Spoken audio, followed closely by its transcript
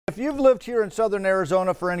If you've lived here in southern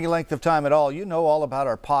Arizona for any length of time at all, you know all about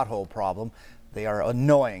our pothole problem. They are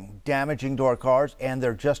annoying, damaging to our cars, and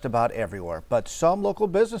they're just about everywhere. But some local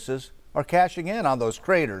businesses are cashing in on those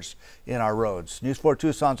craters in our roads. News 4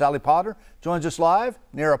 Tucson's Allie Potter joins us live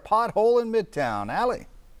near a pothole in Midtown. Allie.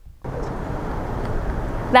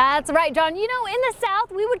 That's right, John. You know, in the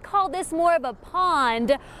South, we would call this more of a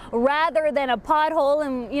pond rather than a pothole.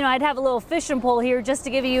 And, you know, I'd have a little fishing pole here just to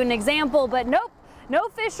give you an example, but nope. No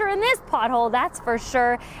fish are in this pothole, that's for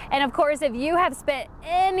sure. And of course, if you have spent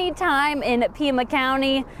any time in Pima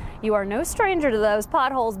County, you are no stranger to those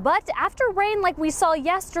potholes. But after rain like we saw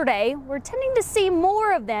yesterday, we're tending to see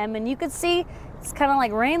more of them. And you can see it's kind of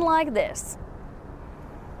like rain like this.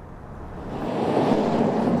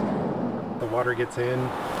 The water gets in,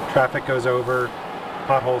 traffic goes over,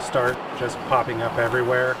 potholes start just popping up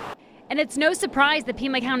everywhere. And it's no surprise the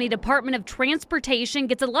Pima County Department of Transportation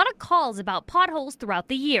gets a lot of calls about potholes throughout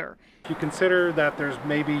the year. If you consider that there's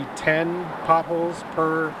maybe 10 potholes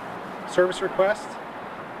per service request,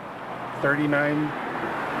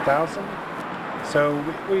 39,000. So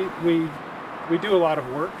we do a lot of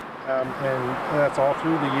work, and that's all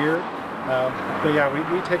through the year. But yeah,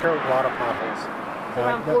 we take out a lot of potholes. So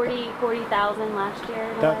around 40,000 last year.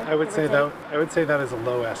 I would say that is a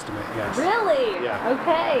low estimate. Yes. Really? Yeah.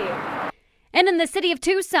 Okay. And in the city of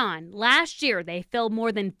Tucson, last year they filled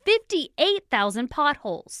more than 58,000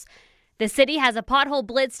 potholes. The city has a pothole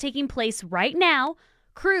blitz taking place right now.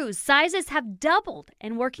 Crews sizes have doubled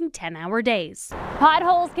and working 10-hour days.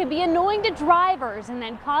 Potholes can be annoying to drivers and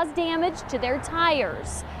then cause damage to their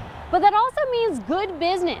tires. But that also means good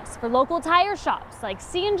business for local tire shops like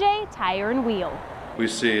C&J Tire and Wheel. We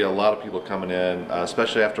see a lot of people coming in,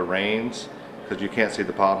 especially after rains, because you can't see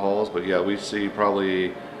the potholes. But yeah, we see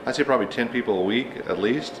I see probably 10 people a week at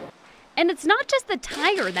least. And it's not just the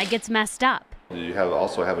tire that gets messed up. You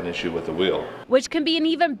also have an issue with the wheel, which can be an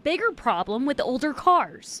even bigger problem with older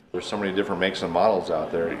cars. There's so many different makes and models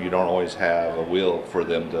out there. You don't always have a wheel for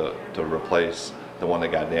them to replace the one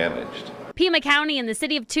that got damaged. Pima County and the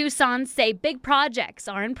city of Tucson say big projects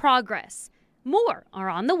are in progress. More are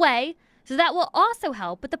on the way, so that will also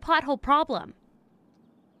help with the pothole problem.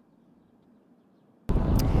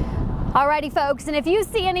 Alrighty, folks, and if you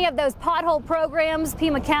see any of those pothole programs,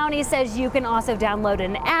 Pima County says you can also download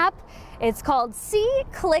an app. It's called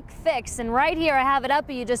See-Click-Fix, and right here I have it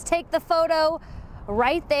up. You just take the photo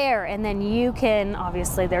right there, and then you can,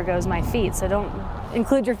 obviously there goes my feet, so don't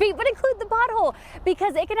include your feet, but include the pothole,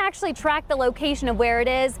 because it can actually track the location of where it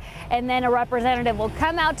is, and then a representative will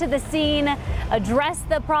come out to the scene, address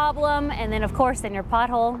the problem, and then of course then your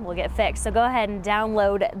pothole will get fixed. So go ahead and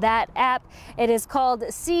download that app. It is called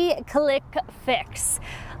See-Click-Fix.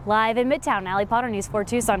 Live in Midtown, Allie Potter, News 4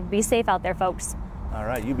 Tucson. Be safe out there, folks. All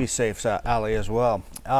right, you be safe, Allie, as well.